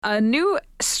A new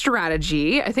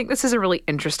strategy. I think this is a really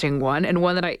interesting one, and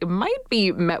one that I might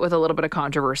be met with a little bit of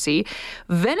controversy.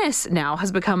 Venice now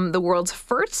has become the world's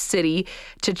first city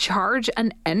to charge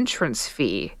an entrance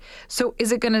fee. So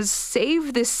is it going to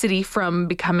save this city from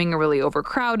becoming a really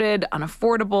overcrowded,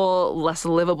 unaffordable, less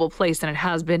livable place than it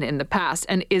has been in the past?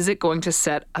 And is it going to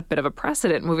set a bit of a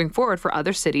precedent moving forward for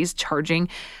other cities charging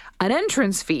an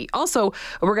entrance fee? Also,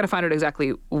 we're going to find out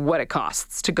exactly what it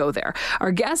costs to go there.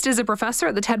 Our guest is a professor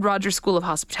at the Ted Rogers School of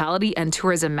Hospitality and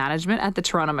Tourism Management at the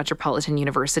Toronto Metropolitan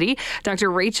University, Dr.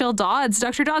 Rachel Dodds.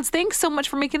 Dr. Dodds, thanks so much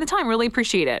for making the time. Really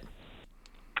appreciate it.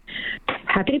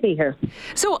 Happy to be here.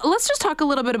 So let's just talk a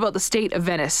little bit about the state of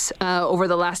Venice over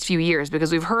the last few years,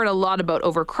 because we've heard a lot about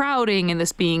overcrowding and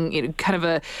this being kind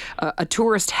of a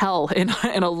tourist hell in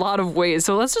a lot of ways.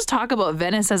 So let's just talk about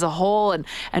Venice as a whole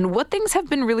and what things have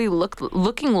been really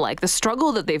looking like, the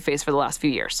struggle that they've faced for the last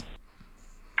few years.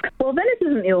 Well, Venice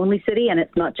isn't the only city, and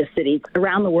it's not just cities.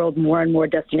 Around the world, more and more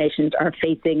destinations are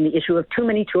facing the issue of too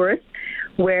many tourists,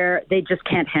 where they just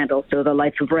can't handle. So the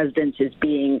life of residents is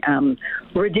being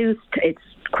reduced. It's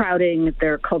crowding.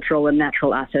 Their cultural and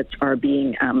natural assets are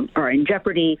in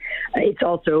jeopardy. It's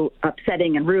also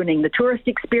upsetting and ruining the tourist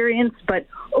experience. But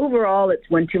overall, it's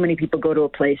when too many people go to a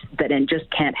place that then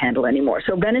just can't handle anymore.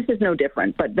 So Venice is no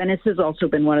different. But Venice has also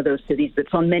been one of those cities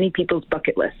that's on many people's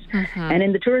bucket lists. Mm-hmm. And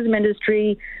in the tourism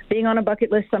industry, being on a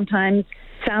bucket list sometimes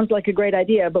sounds like a great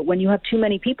idea. But when you have too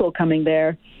many people coming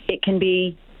there, it can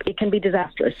be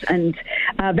disastrous. And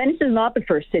Venice is not the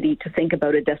first city to think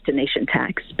about a destination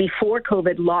tax. Before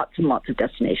COVID, lots and lots of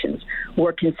destinations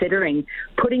were considering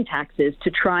putting taxes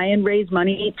to try and raise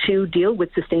money to deal with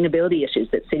sustainability issues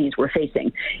that cities were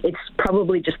facing. It's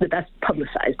probably just the best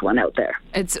publicized one out there.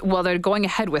 They're going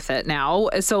ahead with it now.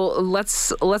 So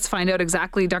let's find out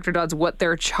exactly, Dr. Dodds, what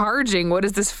they're charging. What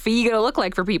is this fee going to look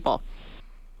like for people?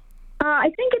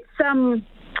 I think it's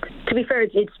to be fair,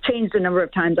 it's changed a number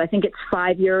of times. I think it's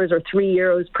 €5 or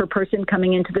 €3 per person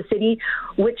coming into the city,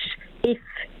 which if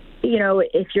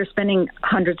you're spending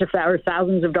hundreds of or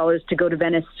thousands of dollars to go to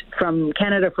Venice from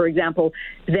Canada, for example,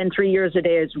 then €3 a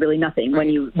day is really nothing.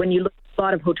 Right. When you look, a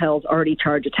lot of hotels already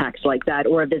charge a tax like that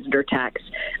or a visitor tax.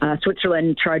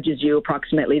 Switzerland charges you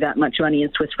approximately that much money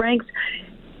in Swiss francs,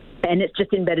 and it's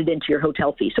just embedded into your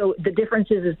hotel fee. So the difference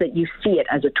is that you see it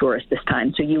as a tourist this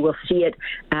time. So you will see it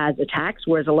as a tax,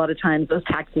 whereas a lot of times those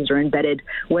taxes are embedded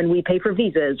when we pay for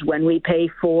visas, when we pay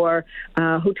for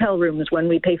hotel rooms, when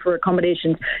we pay for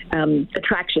accommodations,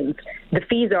 attractions. The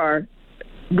fees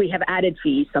we have added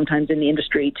fees sometimes in the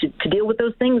industry to deal with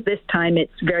those things. This time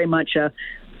it's very much a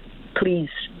please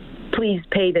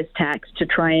pay this tax to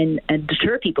try and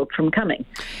deter people from coming.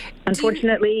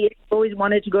 Unfortunately, if you always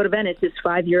wanted to go to Venice, is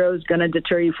 €5 going to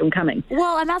deter you from coming?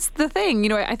 Well, and that's the thing.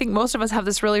 I think most of us have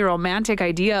this really romantic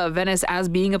idea of Venice as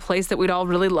being a place that we'd all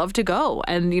really love to go.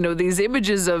 And, these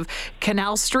images of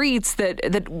canal streets that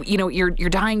you're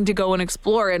dying to go and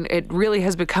explore. And it really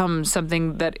has become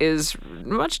something that is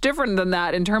much different than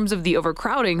that in terms of the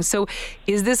overcrowding. So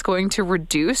is this going to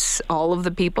reduce all of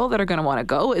the people that are going to want to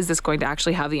go? Is this going to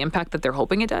actually have the impact that they're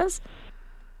hoping it does?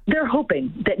 They're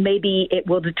hoping that maybe it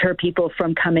will deter people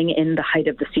from coming in the height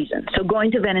of the season. So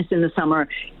going to Venice in the summer,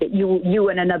 you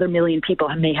and another million people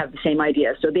may have the same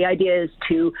idea. So the idea is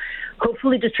to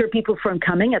hopefully deter people from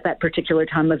coming at that particular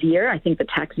time of year. I think the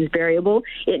tax is variable.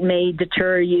 It may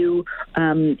deter you.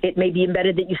 It may be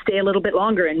embedded that you stay a little bit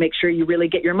longer and make sure you really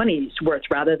get your money's worth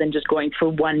rather than just going for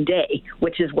one day,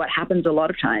 which is what happens a lot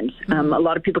of times. Mm-hmm. A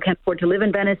lot of people can't afford to live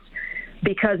in Venice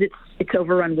because it's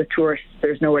overrun with tourists.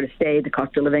 There's nowhere to stay. The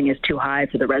cost of living is too high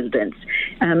for the residents.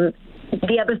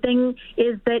 The other thing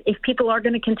is that if people are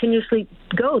going to continuously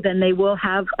go, then they will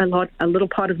have a little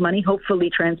pot of money, hopefully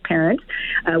transparent,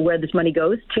 where this money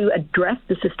goes to address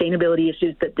the sustainability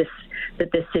issues that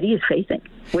this city is facing,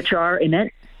 which are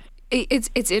immense.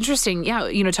 It's interesting,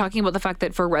 yeah. Talking about the fact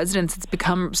that for residents, it's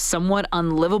become somewhat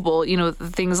unlivable.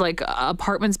 Things like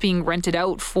apartments being rented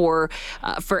out for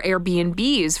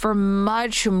Airbnbs for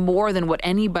much more than what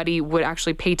anybody would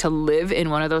actually pay to live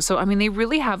in one of those. So, they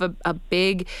really have a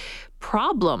big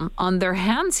problem on their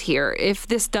hands here. If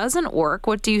this doesn't work,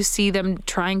 what do you see them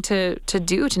trying to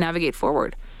do to navigate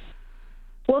forward?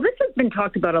 Well, this has been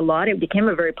talked about a lot. It became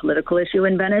a very political issue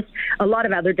in Venice. A lot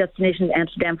of other destinations,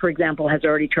 Amsterdam, for example, has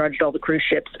already charged all the cruise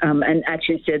ships and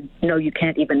actually said, no, you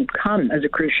can't even come as a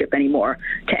cruise ship anymore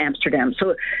to Amsterdam.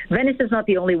 So Venice is not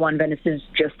the only one. Venice is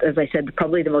just, as I said,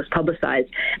 probably the most publicized.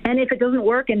 And if it doesn't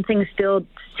work and things still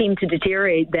seem to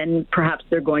deteriorate, then perhaps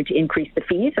they're going to increase the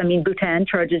fees. Bhutan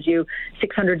charges you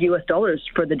 $600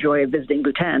 for the joy of visiting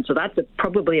Bhutan. So that's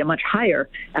probably a much higher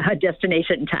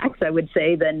destination tax, I would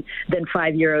say, than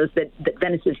 €5 euros that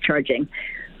Venice is charging.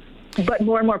 But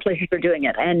more and more places are doing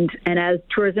it. And as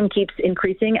tourism keeps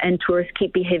increasing and tourists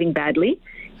keep behaving badly,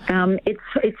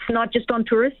 it's not just on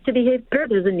tourists to behave better.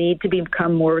 There's a need to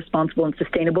become more responsible and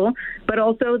sustainable, but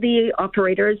also the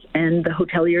operators and the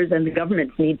hoteliers and the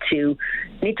governments need to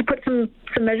put some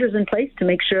measures in place to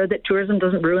make sure that tourism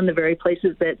doesn't ruin the very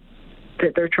places that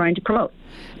they're trying to promote.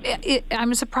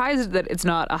 I'm surprised that it's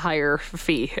not a higher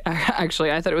fee.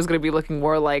 Actually, I thought it was going to be looking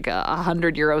more like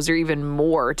 100 euros or even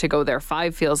more to go there.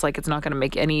 5 feels like it's not going to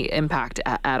make any impact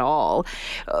at all.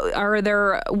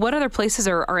 What other places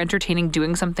are entertaining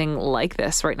doing something like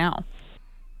this right now?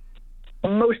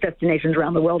 Most destinations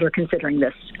around the world are considering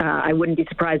this. I wouldn't be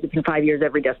surprised if in 5 years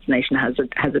every destination has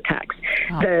a tax.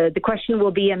 Oh. The question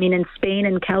will be, in Spain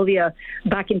and Calvia,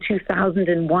 back in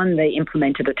 2001, they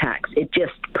implemented a tax. It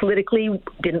just politically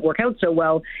didn't work out so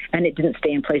well, and it didn't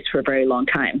stay in place for a very long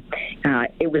time.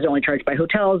 It was only charged by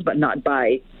hotels, but not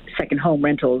by second home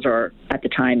rentals, or at the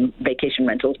time vacation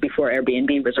rentals before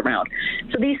Airbnb was around.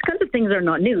 So these kinds of things are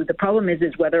not new. The problem is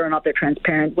whether or not they're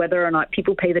transparent, whether or not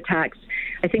people pay the tax.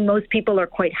 I think most people are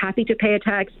quite happy to pay a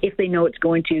tax if they know it's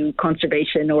going to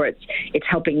conservation or it's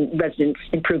helping residents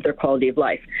improve their quality of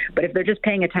life. But if they're just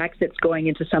paying a tax that's going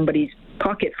into somebody's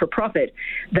pocket for profit,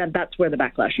 then that's where the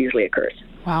backlash usually occurs.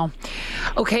 Wow.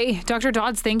 Okay, Dr.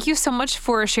 Dodds, thank you so much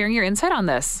for sharing your insight on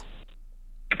this.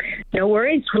 No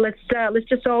worries. Let's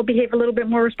just all behave a little bit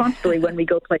more responsibly when we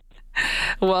go places.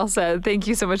 Well said. Thank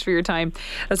you so much for your time.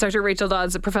 That's Dr. Rachel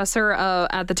Dodds, a professor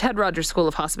at the Ted Rogers School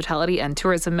of Hospitality and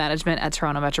Tourism Management at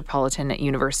Toronto Metropolitan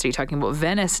University, talking about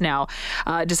Venice now,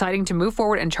 deciding to move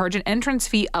forward and charge an entrance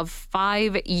fee of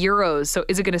 5 euros. So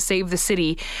is it going to save the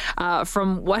city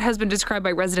from what has been described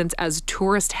by residents as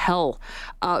tourist hell?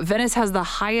 Venice has the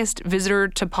highest visitor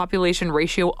to population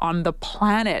ratio on the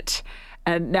planet.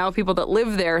 And now people that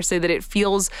live there say that it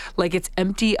feels like it's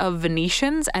empty of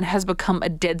Venetians and has become a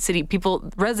dead city.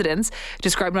 Residents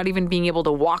describe not even being able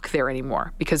to walk there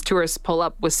anymore because tourists pull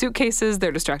up with suitcases,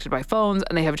 they're distracted by phones,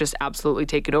 and they have just absolutely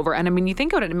taken over. And you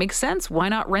think about it, it makes sense. Why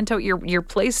not rent out your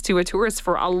place to a tourist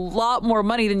for a lot more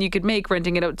money than you could make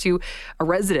renting it out to a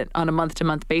resident on a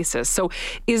month-to-month basis? So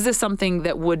is this something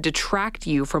that would detract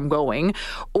you from going,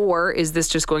 or is this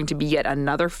just going to be yet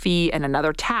another fee and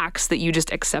another tax that you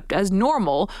just accept as normal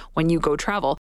when you go travel?